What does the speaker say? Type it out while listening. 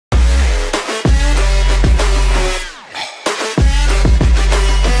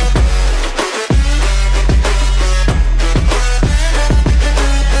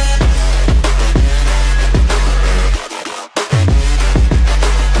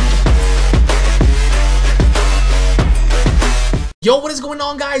Yo, what is going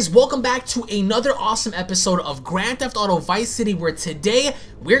on, guys? Welcome back to another awesome episode of Grand Theft Auto Vice City, where today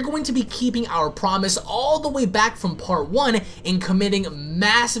we're going to be keeping our promise all the way back from part 1 in committing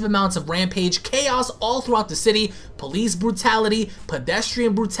massive amounts of rampage, chaos all throughout the city, police brutality,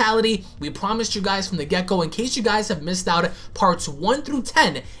 pedestrian brutality. We promised you guys from the get-go, in case you guys have missed out parts 1 through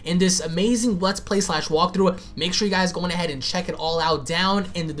 10 in this amazing Let's Play / walkthrough, make sure you guys go ahead and check it all out down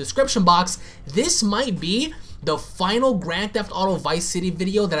in the description box. This might be the final Grand Theft Auto Vice City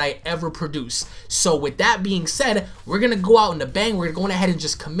video that I ever produce. So with that being said, we're gonna go out in a bang. We're gonna go ahead and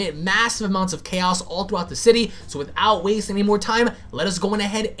just commit massive amounts of chaos all throughout the city. So without wasting any more time, let us go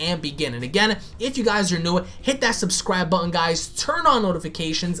ahead and begin. And again, if you guys are new, hit that subscribe button, guys. Turn on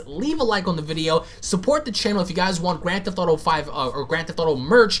notifications, leave a like on the video, support the channel if you guys want Grand Theft Auto 5 or Grand Theft Auto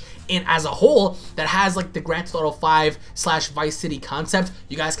merch in as a whole that has like the Grand Theft Auto 5 / Vice City concept.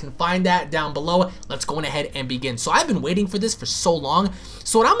 You guys can find that down below. Let's go ahead and begin. So I've been waiting for this for so long.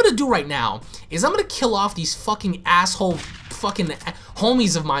 So what I'm gonna do right now is I'm gonna kill off these fucking asshole fucking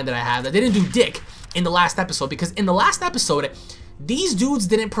homies of mine that I have that didn't do dick in the last episode, because in the last episode these dudes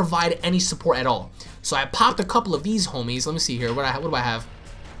didn't provide any support at all. So I popped a couple of these homies. Let me see here. What do I have?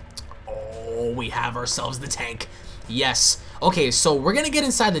 Oh, we have ourselves the tank. Yes. Okay, so we're gonna get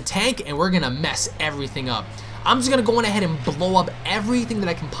inside the tank and we're gonna mess everything up. I'm just gonna go ahead and blow up everything that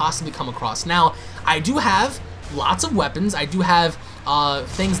I can possibly come across. Now, I do have lots of weapons. I do have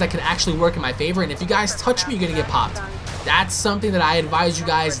things that can actually work in my favor, and if you guys touch me, you're gonna get popped. That's something that I advise you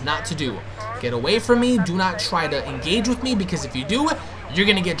guys not to do. Get away from me. Do not try to engage with me, because if you do, you're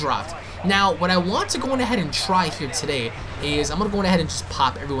gonna get dropped. Now, what I want to go ahead and try here today is I'm gonna go ahead and just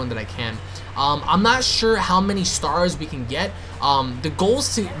pop everyone that I can. I'm not sure how many stars we can get. The goal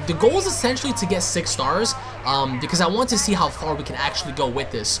is essentially to get 6 stars, because I want to see how far we can actually go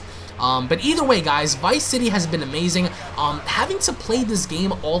with this. But either way, guys, Vice City has been amazing. Having to play this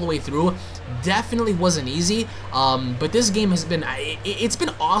game all the way through definitely wasn't easy, but this game has been it's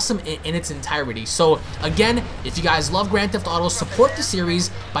been awesome in its entirety. So again, if you guys love Grand Theft Auto, support the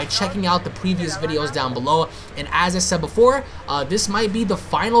series by checking out the previous videos down below. And as I said before, this might be the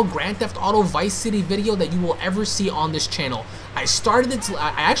final Grand Theft Auto Vice City video that you will ever see on this channel. I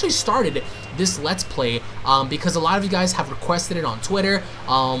actually started this Let's Play because a lot of you guys have requested it on Twitter.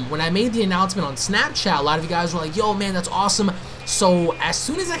 When I made the announcement on Snapchat, a lot of you guys were like, yo man, that's awesome. So as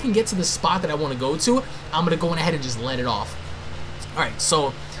soon as I can get to the spot that I want to go to, I'm going to go ahead and just let it off. Alright,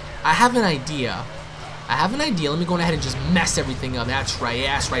 so I have an idea. Let me go ahead and just mess everything up. That's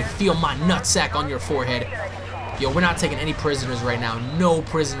right, feel my nutsack on your forehead. Yo, we're not taking any prisoners right now. No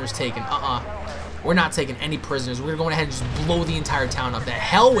prisoners taken. We're not taking any prisoners. We're going to go ahead and just blow the entire town up. The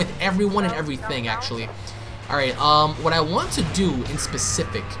hell with everyone and everything, actually. Alright, what I want to do in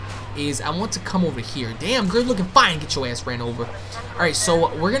specific is I want to come over here. Damn, girl looking fine. Get your ass ran over. Alright,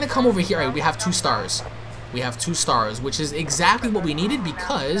 so we're going to come over here. Alright, we have 2 stars. We have 2 stars, which is exactly what we needed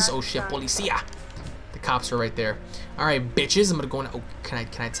because... Oh, shit, policia. The cops are right there. Alright, bitches. I'm going to go in... Oh, can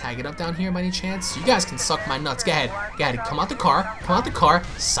I tag it up down here by any chance? You guys can suck my nuts. Go ahead. Go ahead. Come out the car. Come out the car.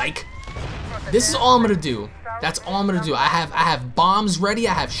 Psych. This is all I'm going to do. That's all I'm going to do. I have bombs ready.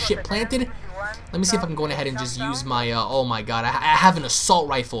 I have shit planted. Let me see if I can go ahead and just use my... oh, my God. I have an assault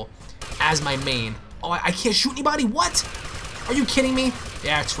rifle as my main. Oh, I can't shoot anybody? What? Are you kidding me?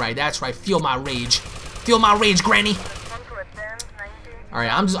 That's right, feel my rage. Feel my rage, granny.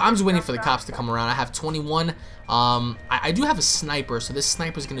 Alright, I'm just waiting for the cops to come around. I have 21. I do have a sniper, so this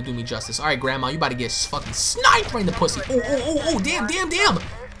sniper's gonna do me justice. Alright, grandma, you about to get fucking sniped right in the pussy. Oh, damn.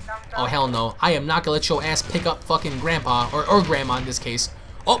 Oh, hell no. I am not gonna let your ass pick up fucking grandpa, or grandma in this case.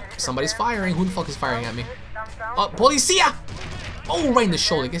 Oh, somebody's firing. Who the fuck is firing at me? Oh, policia! Oh, right in the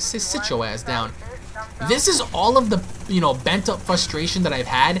shoulder. Guess sit your ass down. This is all of the, bent up frustration that I've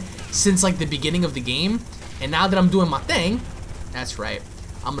had since like the beginning of the game. And now that I'm doing my thing, that's right,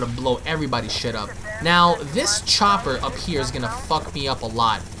 I'm gonna blow everybody's shit up. Now, this chopper up here is gonna fuck me up a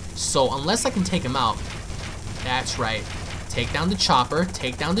lot. So unless I can take him out, that's right. Take down the chopper.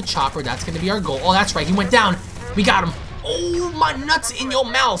 That's gonna be our goal. Oh, that's right. He went down. We got him. Oh, my nuts in your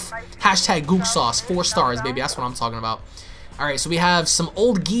mouth. Hashtag gook sauce. 4 stars, baby. That's what I'm talking about. Alright, so we have some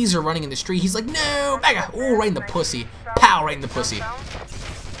old geezer running in the street. He's like, no, bagger. Oh, right in the pussy. Pow, right in the pussy.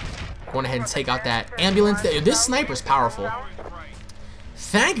 Going ahead and take out that ambulance. This sniper's powerful.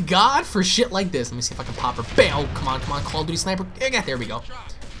 Thank God for shit like this. Let me see if I can pop her. Bam. Oh, come on, Call of Duty sniper. Yeah, there we go.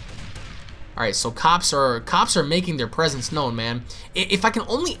 Alright, so cops are making their presence known, man. If I can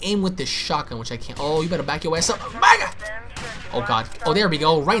only aim with this shotgun, which I can't. Oh, you better back your ass up. Bagger. Oh, God. Oh, there we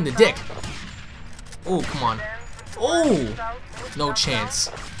go. Right in the dick. Oh, come on. Oh, no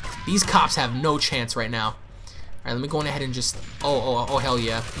chance. These cops have no chance right now. Alright, let me go on ahead and just... Oh, hell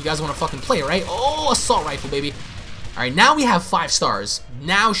yeah. You guys want to fucking play, right? Oh, assault rifle, baby. Alright, now we have 5 stars.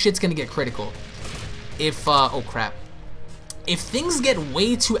 Now shit's gonna get critical. If, oh crap. If things get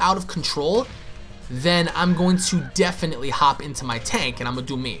way too out of control, then I'm going to definitely hop into my tank and I'm gonna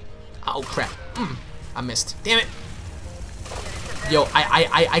do me. Oh crap. I missed. Damn it. Yo,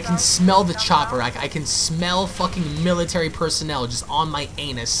 I can smell the chopper. I can smell fucking military personnel just on my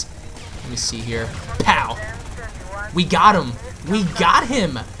anus. Let me see here. Pow. We got him. We got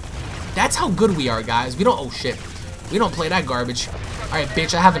him. That's how good we are, guys. We don't... Oh, shit. We don't play that garbage. Alright,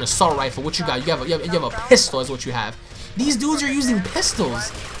 bitch. I have an assault rifle. What you got? You have a pistol is what you have. These dudes are using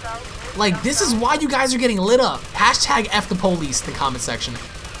pistols. Like, this is why you guys are getting lit up. Hashtag F the police in the comment section.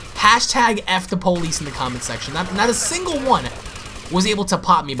 Hashtag F the police in the comment section. Not a single one was able to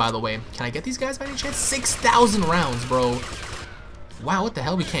pop me, by the way. Can I get these guys by any chance? 6,000 rounds, bro. Wow, what the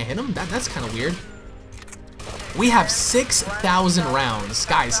hell? We can't hit them? That's kind of weird. We have 6,000 rounds.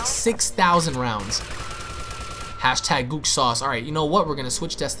 Guys, 6,000 rounds. Hashtag gook sauce. Alright, you know what? We're going to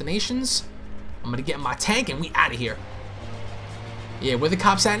switch destinations. I'm going to get in my tank and we out of here. Yeah, where the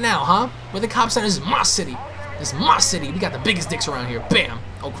cops at now, huh? Where the cops at? This is my city. This is my city. We got the biggest dicks around here. Bam.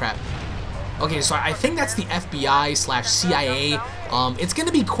 Oh, crap. Okay, so I think that's the FBI/CIA. It's going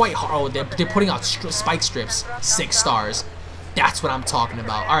to be quite hard. Oh, they're putting out spike strips. 6 stars. That's what I'm talking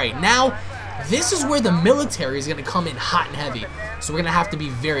about. Alright, now... This is where the military is going to come in hot and heavy. So we're going to have to be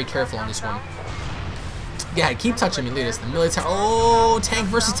very careful on this one. Yeah, keep touching me. Look at this. The military. Oh, tank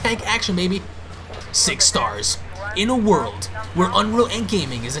versus tank action, baby. 6 stars. In a world where Unreal Ent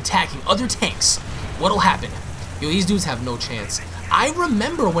Gaming is attacking other tanks, what'll happen? Yo, these dudes have no chance. I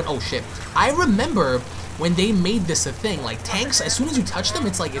remember when... Oh, shit. I remember when they made this a thing. Like, tanks, as soon as you touch them,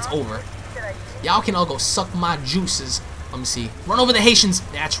 it's like it's over. Y'all can all go suck my juices. Let me see. Run over the Haitians.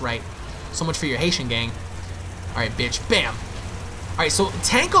 That's right. So much for your Haitian gang. Alright, bitch. Bam. Alright, so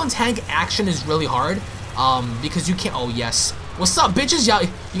tank on tank action is really hard. Because you can't... Oh, yes. What's up, bitches? Y'all,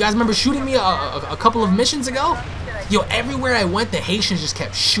 you guys remember shooting me a couple of missions ago? Yo, everywhere I went, the Haitians just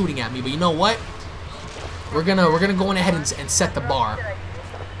kept shooting at me. But you know what? We're gonna go on ahead and set the bar.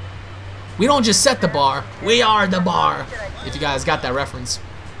 We don't just set the bar. We are the bar. If you guys got that reference.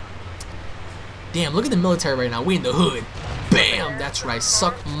 Damn, look at the military right now. We in the hood. Bam! That's right.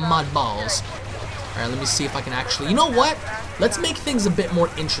 Suck my balls. Alright, let me see if I can actually... You know what? Let's make things a bit more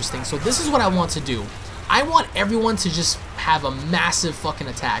interesting. So this is what I want to do. I want everyone to just have a massive fucking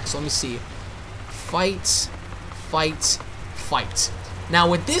attack. So let me see. Fight. Fight. Fight. Now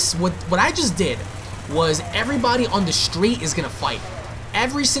with this, what I just did was everybody on the street is going to fight.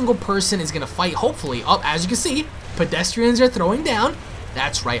 Every single person is going to fight, hopefully. Oh, as you can see, pedestrians are throwing down.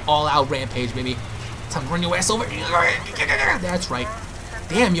 That's right. All out rampage, baby. Time to run your ass over. That's right.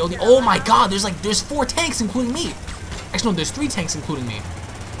 Damn, yo. Oh my god, there's 4 tanks including me. Actually, no, there's 3 tanks including me.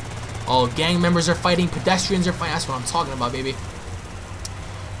 Oh, gang members are fighting, pedestrians are fighting. That's what I'm talking about, baby.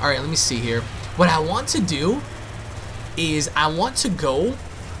 Alright, let me see here. What I want to do is I want to go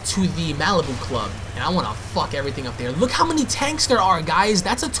to the Malibu Club. And I want to fuck everything up there. Look how many tanks there are, guys.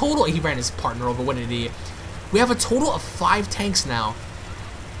 That's a total... He ran his partner over. What an idiot. We have a total of 5 tanks now.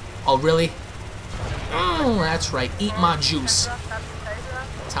 Oh, really? That's right. Eat my juice.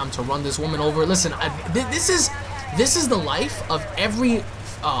 Time to run this woman over. Listen, this is the life of every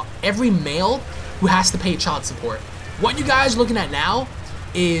male who has to pay child support. What you guys are looking at now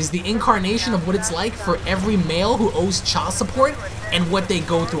is the incarnation of what it's like for every male who owes child support and what they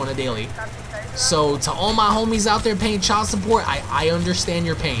go through on a daily. So to all my homies out there paying child support, I understand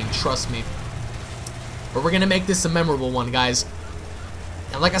your pain. Trust me. But we're gonna make this a memorable one, guys.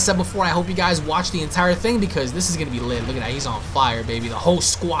 And like I said before, I hope you guys watch the entire thing because this is going to be lit. Look at that. He's on fire, baby. The whole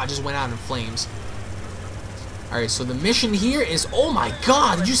squad just went out in flames. Alright, so the mission here is... Oh my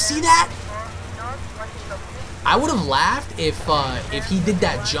god, did you see that? I would have laughed if he did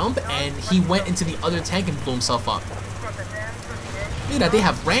that jump and he went into the other tank and blew himself up. Look at that. They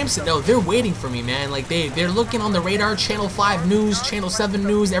have ramps. No, they're waiting for me, man. Like, they're looking on the radar. Channel 5 news, Channel 7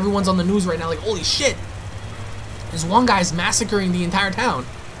 news. Everyone's on the news right now. Like, holy shit. This one guy's massacring the entire town.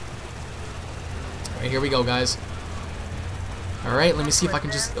 Alright, here we go, guys. Alright, let me see if I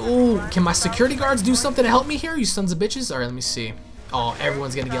can just... Ooh, can my security guards do something to help me here, you sons of bitches? Alright, let me see. Oh,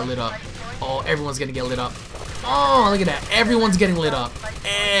 everyone's gonna get lit up. Oh, everyone's gonna get lit up. Oh, look at that. Everyone's getting lit up.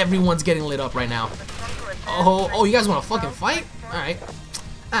 Everyone's getting lit up right now. Oh, you guys want to fucking fight? Alright.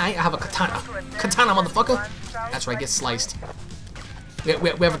 Alright, I have a katana. Katana, motherfucker. That's right, get sliced. We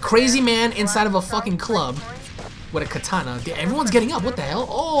have a crazy man inside of a fucking club with a katana. Everyone's getting up. What the hell?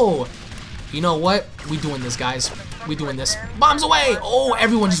 Oh, you know what? We doing this, guys. We doing this. Bombs away. Oh,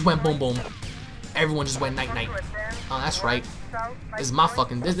 everyone just went boom, boom. Everyone just went night night. Oh, that's right. This is my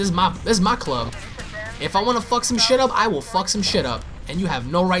fucking this is my club. If I want to fuck some shit up, I will fuck some shit up, and you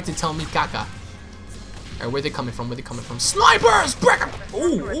have no right to tell me caca. Alright, where they coming from? Where they coming from? Snipers! Break them!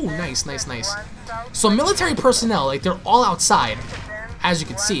 Ooh, nice, nice, nice. So military personnel, like, they're all outside, as you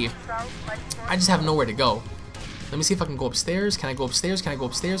can see. I just have nowhere to go. Let me see if I can go upstairs. Can I go upstairs? Can I go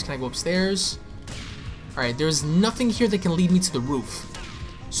upstairs? Can I go upstairs? Alright, there's nothing here that can lead me to the roof.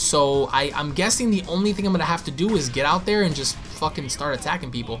 So I'm guessing the only thing I'm gonna have to do is get out there and just fucking start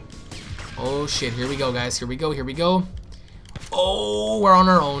attacking people. Oh shit, here we go, guys. Here we go, here we go. Oh, we're on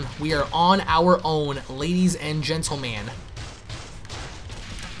our own. We are on our own, ladies and gentlemen.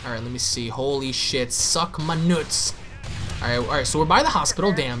 Alright, let me see. Holy shit, suck my nuts. Alright, so we're by the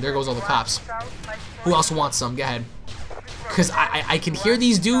hospital. Damn, there goes all the cops. Who else wants some? Go ahead. Because I can hear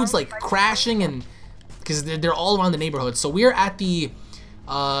these dudes, like, crashing, and because they're all around the neighborhood. So we're at the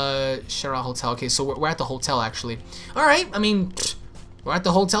SHAKEDOWN hotel. Okay, so we're at the hotel, actually. Alright, I mean, we're at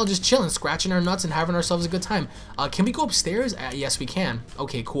the hotel just chilling, scratching our nuts and having ourselves a good time. Can we go upstairs? Yes, we can.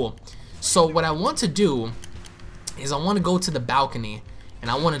 Okay, cool. So what I want to do is I want to go to the balcony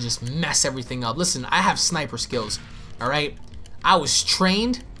and I want to just mess everything up. Listen, I have sniper skills, alright? I was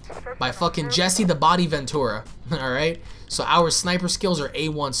trained by fucking Jesse the Body Ventura, alright? So our sniper skills are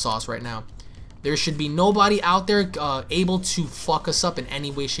A1 sauce right now. There should be nobody out there able to fuck us up in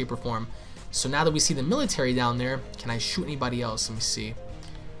any way, shape, or form. So now that we see the military down there, can I shoot anybody else? Let me see.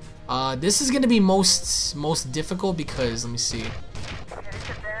 This is gonna be most difficult because, let me see.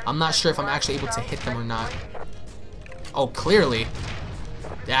 I'm not sure if I'm actually able to hit them or not. Oh, clearly.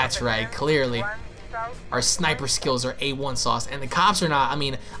 That's right, clearly. Our sniper skills are A1 sauce, and the cops are not. I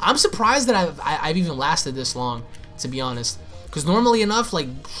mean, I'm surprised that I've even lasted this long, to be honest. Because normally enough, like,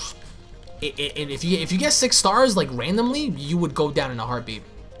 if you get 6 stars, like, randomly, you would go down in a heartbeat.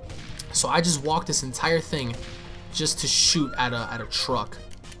 So I just walked this entire thing just to shoot at a truck.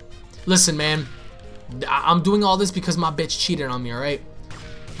 Listen, man, I'm doing all this because my bitch cheated on me, alright?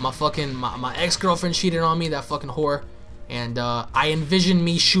 My ex-girlfriend cheated on me, that fucking whore. And I envision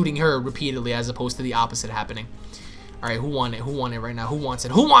me shooting her repeatedly as opposed to the opposite happening. Alright, who won it? Who won it right now? Who wants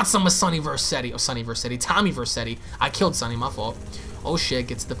it? Who wants some of Sonny Versetti? Oh, Sonny Versetti. Tommy Versetti. I killed Sonny, my fault. Oh shit,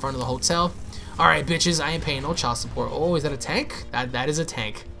 gets to the front of the hotel. Alright, bitches, I ain't paying no child support. Oh, is that a tank? That is a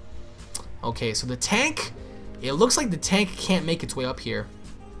tank. Okay, so the tank, it looks like the tank can't make its way up here,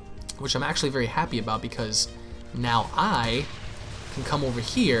 which I'm actually very happy about because now I can come over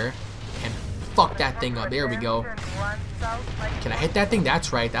here and fuck that thing up. There we go. Can I hit that thing?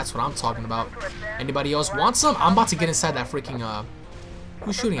 That's right. That's what I'm talking about. Anybody else want some? I'm about to get inside that freaking,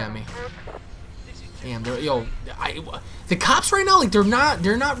 who's shooting at me? Damn, the cops right now, like, they're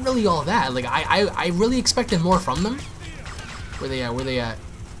not really all that. Like, I really expected more from them. Where they at? Where they at?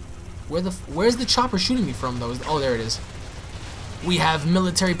 Where's the chopper shooting me from, though? Oh, there it is. We have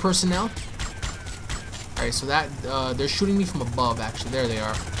military personnel. Alright, so that, they're shooting me from above, actually. There they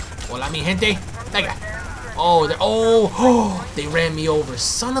are. Hola, mi gente. Venga. Oh, they ran me over.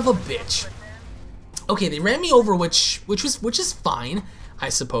 Son of a bitch. Okay, they ran me over, which is fine, I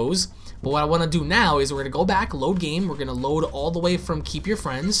suppose. But what I want to do now is we're going to go back, load game. We're going to load all the way from Keep Your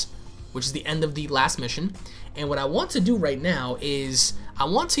Friends, which is the end of the last mission. And what I want to do right now is I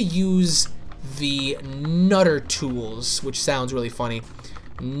want to use the Nutter tools, which sounds really funny.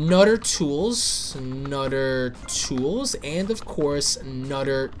 Nutter tools, and of course,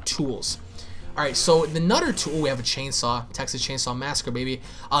 Nutter tools. Alright, so the Nutter tool, we have a chainsaw, Texas Chainsaw Massacre, baby.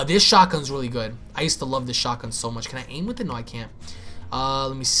 This shotgun's really good. I used to love this shotgun so much. Can I aim with it? No, I can't.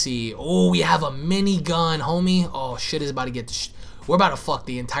 Let me see. Oh, we have a minigun, homie. Oh, shit is about to get... We're about to fuck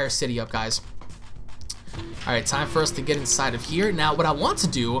the entire city up, guys. Alright, time for us to get inside of here. Now, what I want to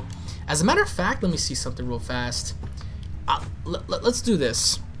do, as a matter of fact, let me see something real fast. Let's do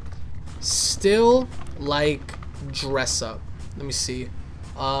this. Still like dress up. Let me see.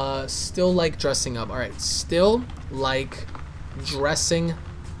 Still like dressing up. Alright, still like dressing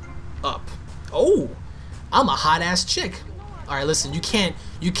up. Oh, I'm a hot ass chick. Alright, listen, you can't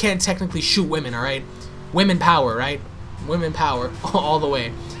technically shoot women, alright? Women power, right? Women power all the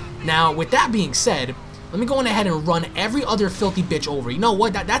way. Now, with that being said, let me go on ahead and run every other filthy bitch over. You know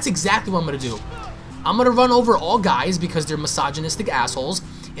what? That's exactly what I'm gonna do. I'm gonna run over all guys because they're misogynistic assholes,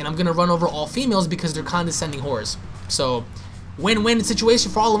 and I'm gonna run over all females because they're condescending whores. So, win-win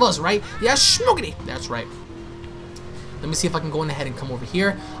situation for all of us, right? Yeah, schnoogity. That's right. Let me see if I can go on ahead and come over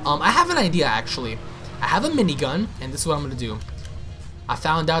here. I have an idea, actually. I have a minigun, and this is what I'm gonna do. I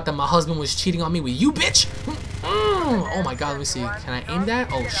found out that my husband was cheating on me with you, bitch. Oh my god, let me see. Can I aim that?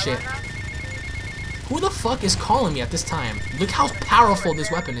 Oh shit. Who the fuck is calling me at this time? Look how powerful this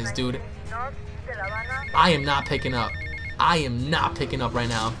weapon is, dude. I am not picking up. I am not picking up right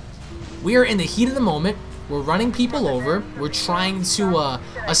now. We are in the heat of the moment. We're running people over. We're trying to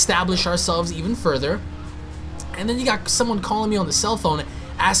establish ourselves even further. And then you got someone calling me on the cell phone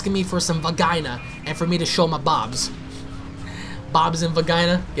asking me for some vagina and for me to show my bobs. Bobs and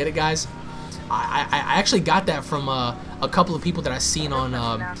vagina. Get it, guys? I actually got that from a couple of people that I've seen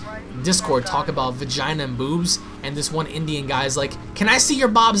on Discord talk about vagina and boobs. And this one Indian guy's like, can I see your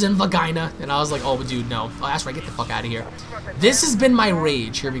bobs and vagina? And I was like, oh, dude, no. Oh, that's right. Get the fuck out of here. This has been my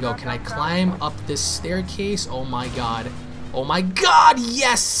rage. Here we go. Can I climb up this staircase? Oh, my God. Oh, my God.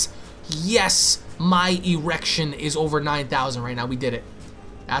 Yes. Yes. My erection is over 9,000 right now. We did it.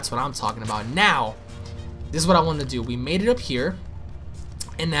 That's what I'm talking about. Now, this is what I want to do. We made it up here.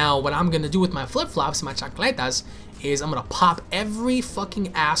 And now what I'm going to do with my flip-flops, my chacletas, is I'm going to pop every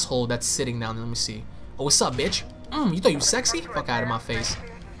fucking asshole that's sitting down there. Let me see. Oh, what's up, bitch? You thought you was sexy? Fuck out of my face.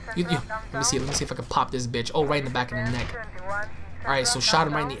 Let me see if I can pop this bitch. Oh, right in the back of the neck. Alright, so shot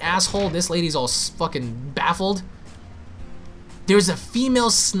him right in the asshole. This lady's all fucking baffled. There's a female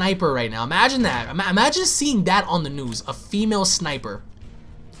sniper right now. Imagine that. Imagine seeing that on the news. A female sniper.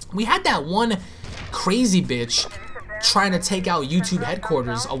 We had that one crazy bitch trying to take out YouTube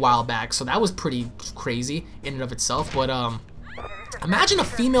headquarters a while back, so that was pretty crazy in and of itself. But imagine a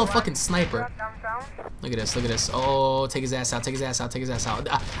female fucking sniper. Look at this, look at this. Oh, take his ass out, take his ass out, take his ass out.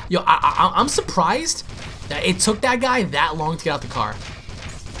 Yo, I'm surprised that it took that guy that long to get out the car.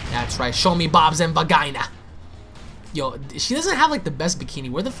 That's right, show me bobs and vagina. Yo, she doesn't have like the best bikini.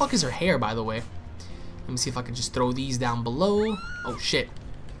 Where the fuck is her hair, by the way? Let me see if I can just throw these down below. Oh shit.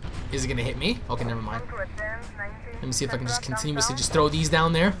 Is it gonna hit me? Okay, never mind. Let me see if I can just continuously just throw these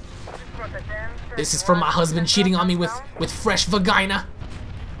down there. This is for my husband cheating on me with fresh vagina.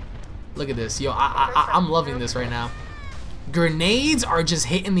 Look at this. Yo, I'm loving this right now. Grenades are just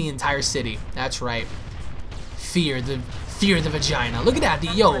hitting the entire city. That's right. Fear the vagina. Look at that.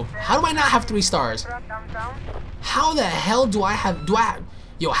 Yo, how do I not have 3 stars? How the hell do I have...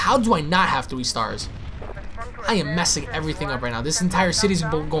 Yo, how do I not have 3 stars? I am messing everything up right now. This entire city's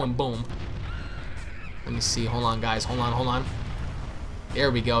going boom. Let me see. Hold on, guys. Hold on. There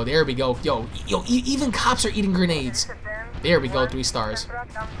we go. There we go. Yo, even cops are eating grenades. There we go. 3 stars.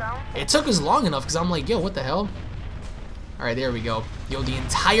 It took us long enough because I'm like, yo, what the hell? All right, there we go. Yo, the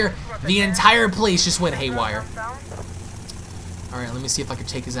entire place just went haywire. All right, let me see if I can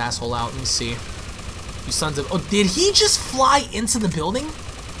take his asshole out. Let me see. You sons of... Oh, did he just fly into the building?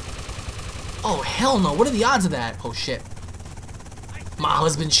 Oh, hell no. What are the odds of that? Oh, shit. My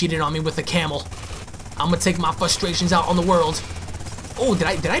husband cheated on me with a camel. I'm gonna take my frustrations out on the world. Oh, did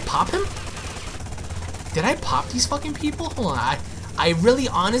I pop him? Did I pop these fucking people? Hold on. I really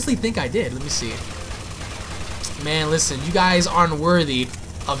honestly think I did. Let me see. Man, listen. You guys aren't worthy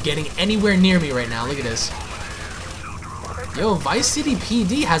of getting anywhere near me right now. Look at this. Yo, Vice City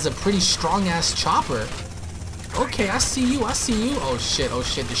PD has a pretty strong-ass chopper. Okay, I see you. I see you. Oh, shit. Oh,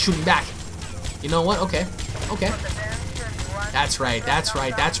 shit. They're shooting back. You know what? Okay. Okay. That's right. That's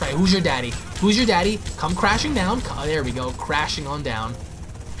right. That's right. Who's your daddy? Who's your daddy? Come crashing down. Oh, there we go. Crashing on down.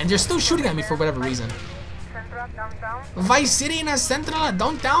 And they're still shooting at me for whatever reason. Vice City in a Central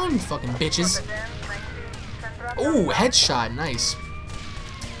downtown. Fucking bitches. Oh, headshot. Nice.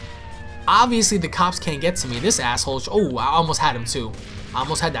 Obviously, the cops can't get to me. This asshole. Oh, I almost had him, too. I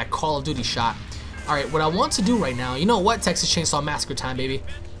almost had that Call of Duty shot. Alright, what I want to do right now... You know what? Texas Chainsaw Massacre time, baby.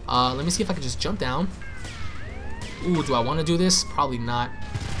 Let me see if I can just jump down. Ooh, do I want to do this? Probably not.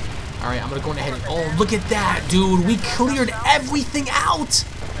 Alright, I'm going to go ahead and... Oh, look at that, dude. We cleared everything out.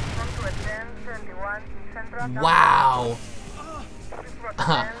 Wow.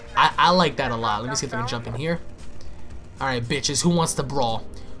 I like that a lot. Let me see if I can jump in here. Alright, bitches. Who wants to brawl?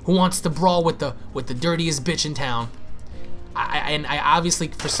 Who wants to brawl with the dirtiest bitch in town? I obviously,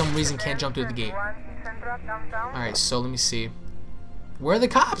 for some reason, can't jump through the gate. Alright, so let me see. Where are the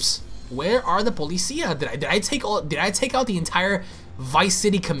cops? Where are the policia? Did I take out the entire Vice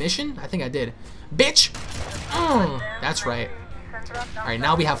City Commission? I think I did. Bitch! That's right. Alright,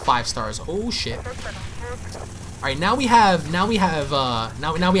 now we have 5 stars. Oh shit. Alright, now we have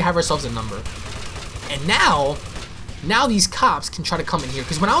ourselves a number. And now these cops can try to come in here.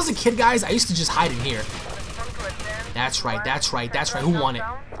 Because when I was a kid, guys, I used to just hide in here. That's right, that's right, that's right. Who won it?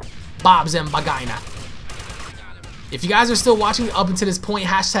 Bob's and vagina. If you guys are still watching up until this point,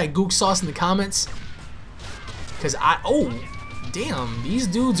 hashtag Gook Sauce in the comments. Cause oh, damn, these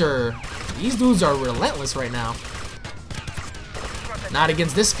dudes are relentless right now. Not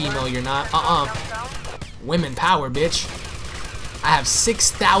against this female, you're not. Women power, bitch. I have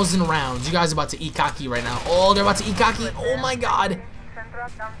 6,000 rounds. You guys are about to eat cocky right now. Oh, they're about to eat cocky. Oh my god.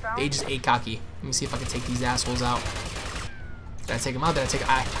 They just ate cocky. Let me see if I can take these assholes out. Did I take him out? Did I take?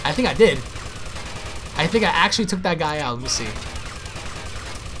 I think I did. I think I actually took that guy out. Let me see.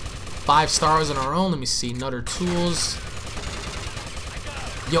 5 stars on our own. Let me see. Nutter tools.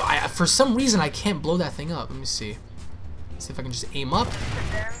 Yo, for some reason I can't blow that thing up. Let me see. Let's see if I can just aim up.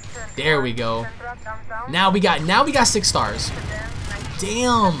 There we go. Now we got 6 stars.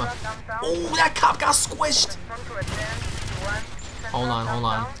 Damn. Oh, that cop got squished. Hold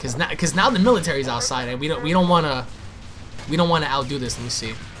on. Cause now the military's outside and we don't wanna outdo this. Let me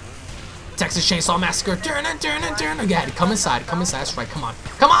see. Texas Chainsaw Massacre. Turn. Again, come inside. That's right. Come on,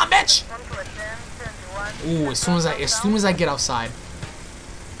 bitch. Ooh, as soon as I get outside.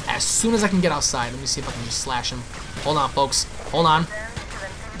 As soon as I can get outside, let me see if I can just slash him. Hold on, folks. Hold on.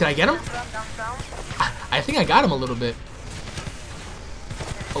 Did I get him? I think I got him a little bit.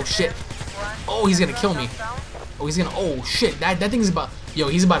 Oh shit. Oh, he's gonna kill me. Oh, he's gonna. Oh shit. That thing's about. Yo,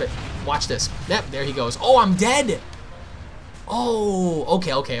 he's about to. Watch this. Yep, there he goes. Oh, I'm dead. Oh,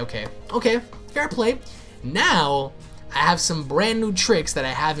 okay. Fair play. Now I have some brand new tricks that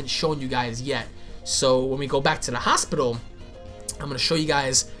I haven't shown you guys yet. So when we go back to the hospital, I'm gonna show you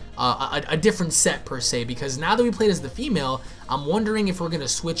guys a different set per se, because now that we played as the female, I'm wondering if we're gonna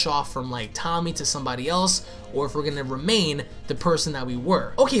switch off from like Tommy to somebody else, or if we're gonna remain the person that we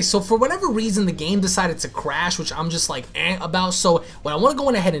were. Okay, so for whatever reason the game decided to crash, which I'm just like about. So what I want to go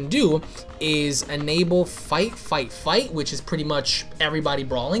ahead and do is enable fight, which is pretty much everybody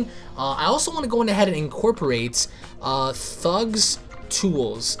brawling. I also want to go ahead and incorporate Thug's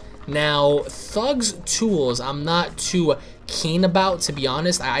tools. Now Thug's tools I'm not too keen about, to be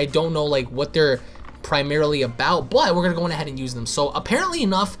honest. I don't know like what they're primarily about, but we're gonna go ahead and use them. So apparently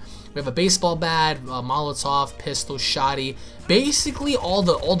enough, we have a baseball bat, a Molotov, pistol, shotty, basically all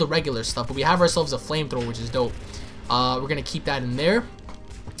the regular stuff, but we have ourselves a flamethrower, which is dope. We're gonna keep that in there.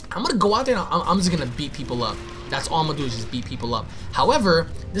 I'm gonna go out there and I'm just gonna beat people up. That's all I'm gonna do, is just beat people up. However,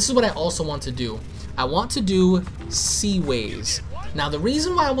 this is what I also want to do. I want to do seaways. Now the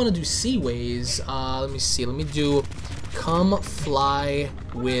reason why I want to do seaways, let me see, let me do come fly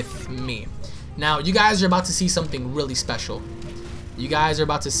with me. Now you guys are about to see something really special. You guys are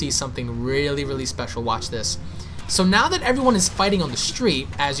about to see something really special. Watch this. So now that everyone is fighting on the street,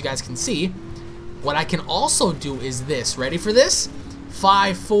 as you guys can see, what I can also do is this. Ready for this?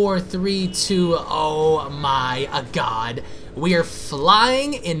 5, 4, 3, 2, oh my god. We are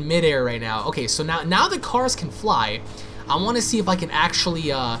flying in midair right now. Okay, so now the cars can fly. I want to see if I can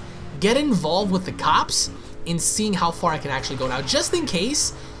actually get involved with the cops in seeing how far I can actually go. Now, just in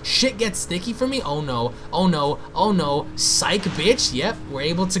case shit gets sticky for me. Oh no, oh no, oh no. Psych, bitch. Yep, we're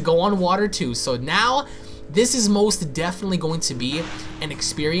able to go on water too. So now, this is most definitely going to be an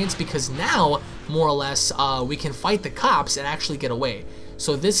experience, because now, more or less, we can fight the cops and actually get away.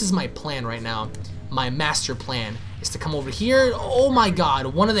 So this is my plan right now. My master plan is to come over here. Oh my god,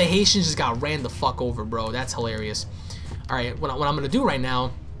 one of the Haitians just got ran the fuck over, bro. That's hilarious. Alright, what I'm gonna do right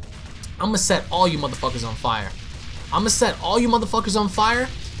now, I'm gonna set all you motherfuckers on fire. I'm gonna set all you motherfuckers on fire,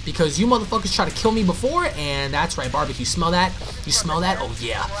 because you motherfuckers tried to kill me before, and that's right, barbecue. Smell that? You smell that? Oh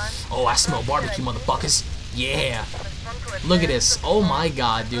yeah. Oh, I smell barbecue, motherfuckers. Yeah. Look at this. Oh my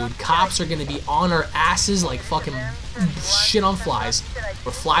god, dude. Cops are gonna be on our asses like fucking shit on flies.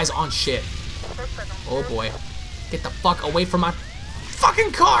 Or flies on shit. Oh boy. Get the fuck away from my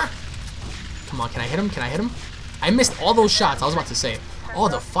fucking car! Come on, can I hit him? Can I hit him? I missed all those shots, I was about to say. Oh,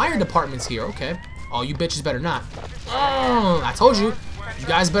 the fire department's here, okay. Oh, you bitches better not. Oh, I told you. You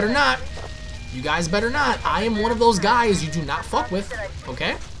guys better not. You guys better not. I am one of those guys you do not fuck with,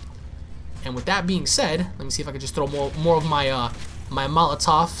 okay? And with that being said, let me see if I can just throw more of my my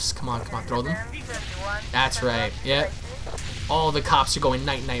Molotovs. Come on, throw them. That's right, yep. All the cops are going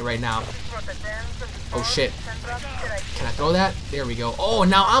night-night right now. Oh shit. Can I throw that? There we go. Oh,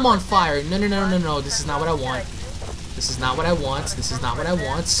 now I'm on fire. No. This is not what I want. This is not what I want. This is not what I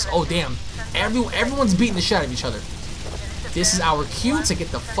want. Oh, damn. Everyone's beating the shit out of each other. This is our cue to get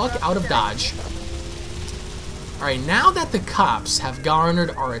the fuck out of Dodge. Alright, now that the cops have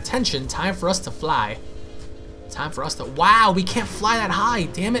garnered our attention, time for us to fly. Time for us to... Wow, we can't fly that high.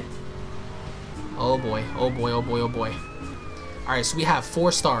 Damn it. Oh, boy. Oh, boy. Oh, boy. Oh, boy. Alright, so we have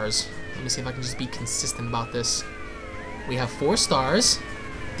 4 stars. Let me see if I can just be consistent about this. We have 4 stars.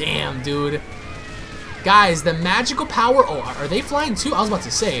 Damn, dude. Guys, the magical power... Oh, are they flying too? I was about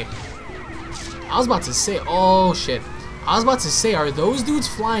to say. Oh, shit. I was about to say, are those dudes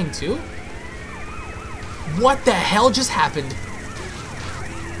flying too? What the hell just happened?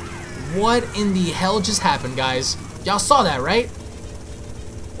 What in the hell just happened, guys? Y'all saw that, right?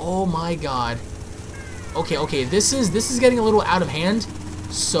 Oh my god. Okay, this is getting a little out of hand.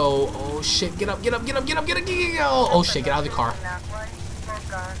 So, oh shit, get up, get up, get up, get up, get up, get up. Oh shit, get out of the car.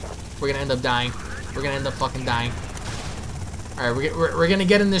 We're gonna end up dying. We're gonna end up fucking dying. Alright, we're gonna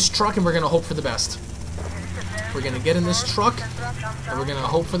get in this truck and we're gonna hope for the best. We're gonna get in this truck and we're gonna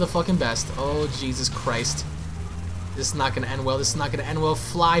hope for the fucking best. Oh, Jesus Christ. This is not gonna end well. This is not gonna end well.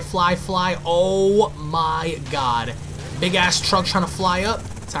 Fly, fly, fly. Oh my God. Big ass truck trying to fly up.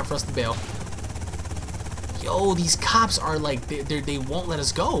 Time for us to bail. Yo, these cops are like, they won't let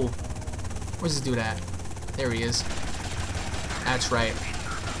us go. Where's this dude at? There he is. That's right.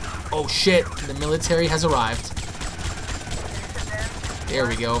 Oh shit, the military has arrived. There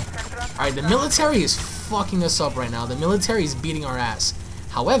we go. Alright, the military is fucking us up right now. The military is beating our ass.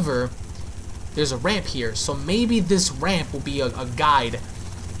 However, there's a ramp here, so maybe this ramp will be a guide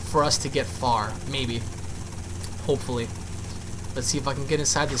for us to get far. Maybe. Hopefully. Let's see if I can get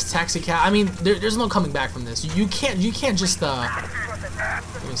inside this taxi cab. I mean, there's no coming back from this. You can't just let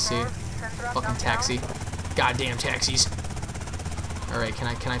me see. Fucking taxi. Goddamn taxis. Alright, can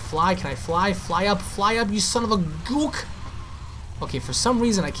I fly? Can I fly? Fly up, you son of a gook! Okay, for some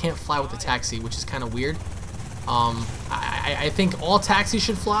reason I can't fly with the taxi, which is kind of weird. I think all taxis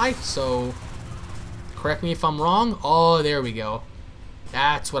should fly, so correct me if I'm wrong. Oh, there we go.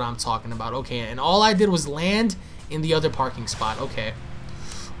 That's what I'm talking about. Okay, and all I did was land in the other parking spot. Okay.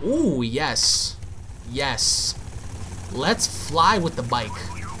 Ooh, yes. Yes. Let's fly with the bike.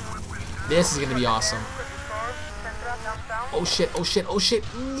 This is going to be awesome. Oh shit, oh shit, oh shit.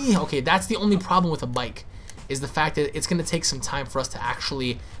 Okay, that's the only problem with a bike, is the fact that it's going to take some time for us to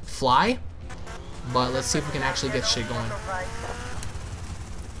actually fly. But let's see if we can actually get shit going.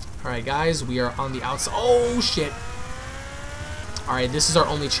 Alright guys, we are on the outside. Oh shit. Alright, this is our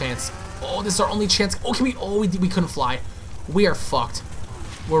only chance. Oh, this is our only chance. Oh, can we? Oh, we couldn't fly. We are fucked.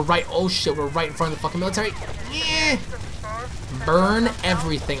 We're right. Oh shit, we're right in front of the fucking military. Yeah. Burn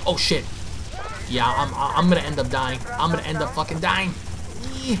everything. Oh shit. Yeah, I'm gonna end up dying. I'm gonna end up fucking dying.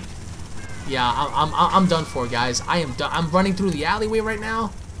 Yeah, I'm done for, guys. I am done. I'm running through the alleyway right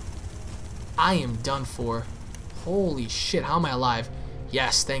now. I am done for. Holy shit, how am I alive?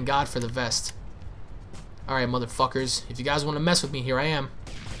 Yes, thank God for the vest. Alright, motherfuckers. If you guys want to mess with me, here I am.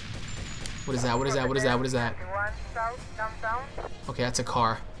 What is that? What is that? What is that? What is that? Okay, that's a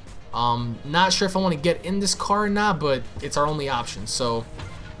car. Not sure if I want to get in this car or not, but it's our only option, so.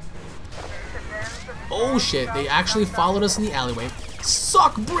 Oh shit, they actually followed us in the alleyway.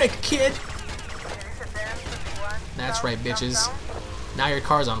 Suck brick, kid! That's right, bitches. Now your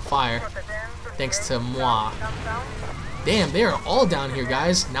car's on fire. Thanks to moi. Damn, they are all down here,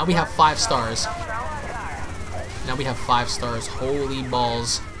 guys. Now we have 5 stars. Now we have 5 stars. Holy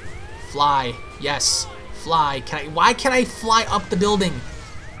balls. Fly. Yes. Fly. Why can't I fly up the building?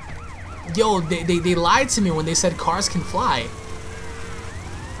 Yo, they lied to me when they said cars can fly.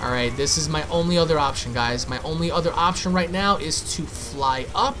 Alright, this is my only other option, guys. My only other option right now is to fly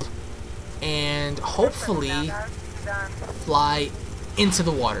up and hopefully fly into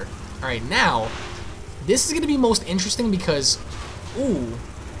the water. Alright, now, this is going to be most interesting because, ooh.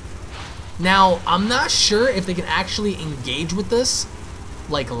 Now, I'm not sure if they can actually engage with this,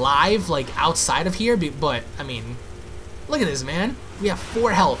 like live, like outside of here, but, I mean, look at this, man. We have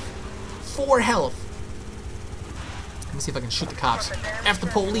 4 health. 4 health. Let me see if I can shoot the cops. F the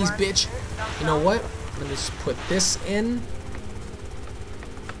police, bitch. You know what? Let me just put this in.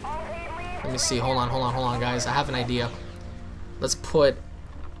 Let me see. Hold on, guys. I have an idea. Let's put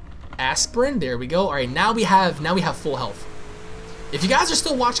aspirin. There we go. All right, now we have full health. If you guys are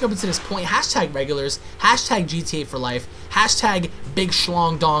still watching up until this point, hashtag regulars, hashtag GTA for life, hashtag big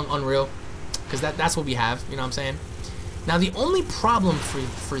schlong dong unreal, because that's what we have. You know what I'm saying? Now the only problem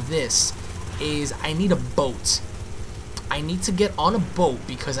for this is I need a boat. I need to get on a boat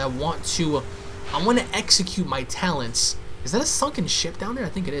because I want to execute my talents. Is that a sunken ship down there? I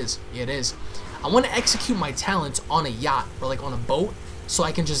think it is. Yeah, it is. I want to execute my talents on a yacht or like on a boat so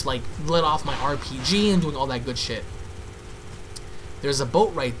I can just like let off my RPG and doing all that good shit. There's a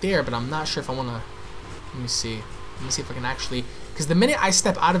boat right there, but I'm not sure if I want to. Let me see. Let me see if I can actually, because the minute I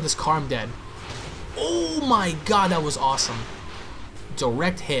step out of this car, I'm dead. Oh my God, that was awesome.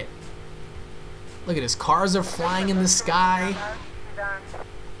 Direct hit. Look at this. Cars are flying in the sky.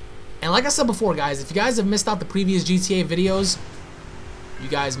 And like I said before, guys, if you guys have missed out the previous GTA videos, you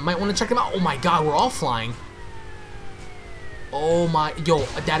guys might want to check them out. Oh my God, we're all flying. Oh my, yo,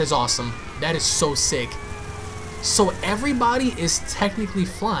 that is awesome. That is so sick. So everybody is technically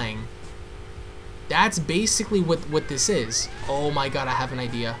flying. That's basically what this is. Oh my God, I have an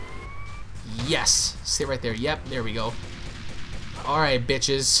idea. Yes, stay right there. Yep, there we go. All right,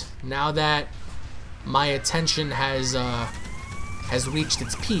 bitches. Now that my attention has has reached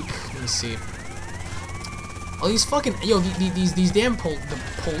its peak. Let me see. Oh, these fucking, yo, these damn the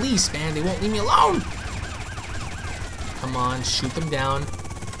police, man, they won't leave me alone. Come on, shoot them down.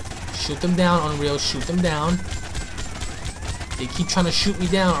 Shoot them down, Unreal, shoot them down. They keep trying to shoot me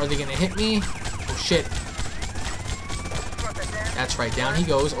down. Are they gonna hit me? Oh shit. That's right, down he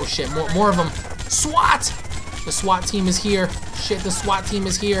goes. Oh shit, more of them. SWAT! The SWAT team is here. Shit, the SWAT team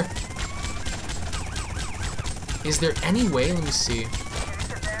is here. Is there any way? Let me see.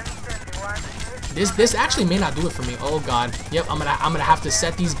 This actually may not do it for me. Oh god. Yep, I'm gonna have to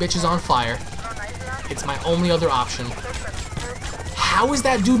set these bitches on fire. It's my only other option. How is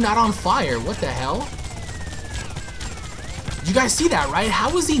that dude not on fire? What the hell? You guys see that, right?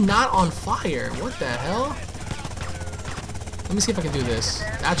 How is he not on fire? What the hell? Let me see if I can do this.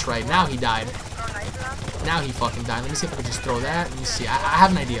 That's right. Now he died. Now he fucking died. Let me see if I can just throw that. Let me see. I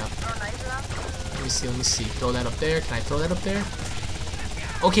have an idea. Let me see. Let me see. Throw that up there. Can I throw that up there?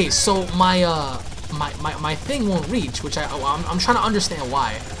 Okay, so my thing won't reach, which I'm trying to understand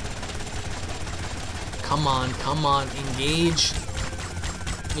why. Come on, engage.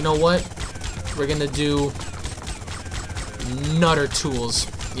 You know what? We're gonna do Nutter Tools.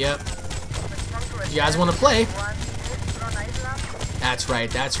 Yep. You guys want to play? That's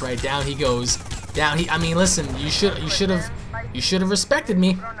right. Down he goes. Down he. I mean, listen. You should have respected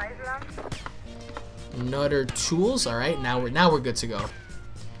me. Nutter Tools. All right. Now we're good to go.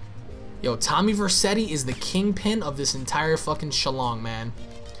 Yo, Tommy Vercetti is the kingpin of this entire fucking shalong, man.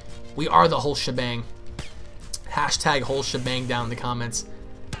 We are the whole shebang. Hashtag whole shebang down in the comments.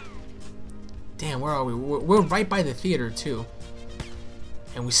 Damn, where are we? We're right by the theater, too.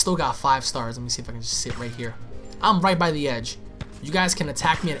 And we still got 5 stars. Let me see if I can just sit right here. I'm right by the edge. You guys can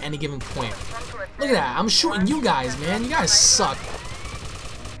attack me at any given point. Look at that. I'm shooting you guys, man. You guys suck.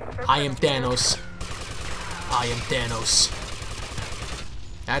 I am Thanos. I am Thanos.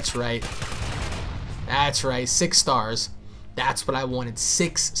 That's right. That's right. 6 stars. That's what I wanted.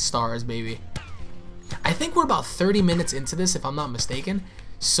 6 stars, baby. I think we're about 30 minutes into this, if I'm not mistaken.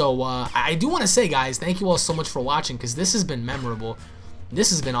 So, I do want to say, guys, thank you all so much for watching, because this has been memorable. This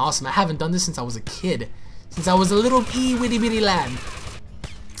has been awesome. I haven't done this since I was a kid. Since I was a little witty lad.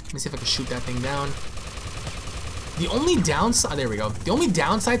 Let me see if I can shoot that thing down. The only downside, there we go. The only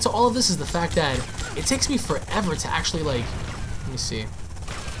downside to all of this is the fact that it takes me forever to actually, like, let me see.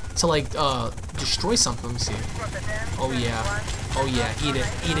 To, like, destroy something. Let me see. Oh, yeah. Oh, yeah. Eat it.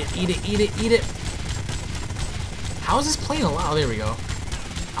 Eat it. Eat it. Eat it. Eat it. How is this playing alive? Oh, there we go.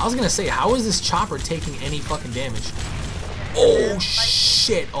 I was gonna say, how is this chopper taking any fucking damage? Oh,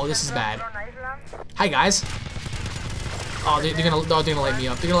 shit. Oh, this is bad. Hi, guys. Oh, they're gonna light me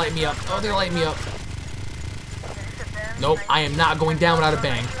up. They're gonna light me up. Oh, they're gonna light me up. Nope, I am not going down without a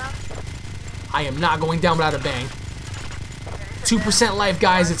bang. I am not going down without a bang. 2% life,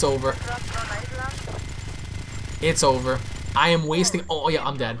 guys. It's over. It's over. I am wasting. Oh, yeah,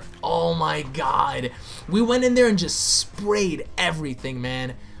 I'm dead. Oh, my God. We went in there and just sprayed everything,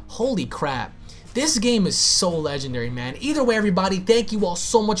 man. Holy crap. This game is so legendary, man. Either way, everybody, thank you all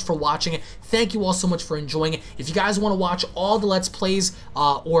so much for watching it. Thank you all so much for enjoying it. If you guys want to watch all the Let's Plays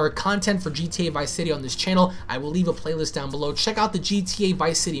or content for GTA Vice City on this channel, I will leave a playlist down below. Check out the GTA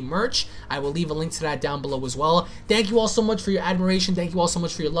Vice City merch. I will leave a link to that down below as well. Thank you all so much for your admiration. Thank you all so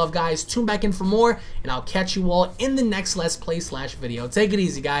much for your love, guys. Tune back in for more, and I'll catch you all in the next Let's Play / video. Take it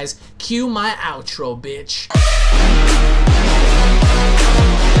easy, guys. Cue my outro, bitch.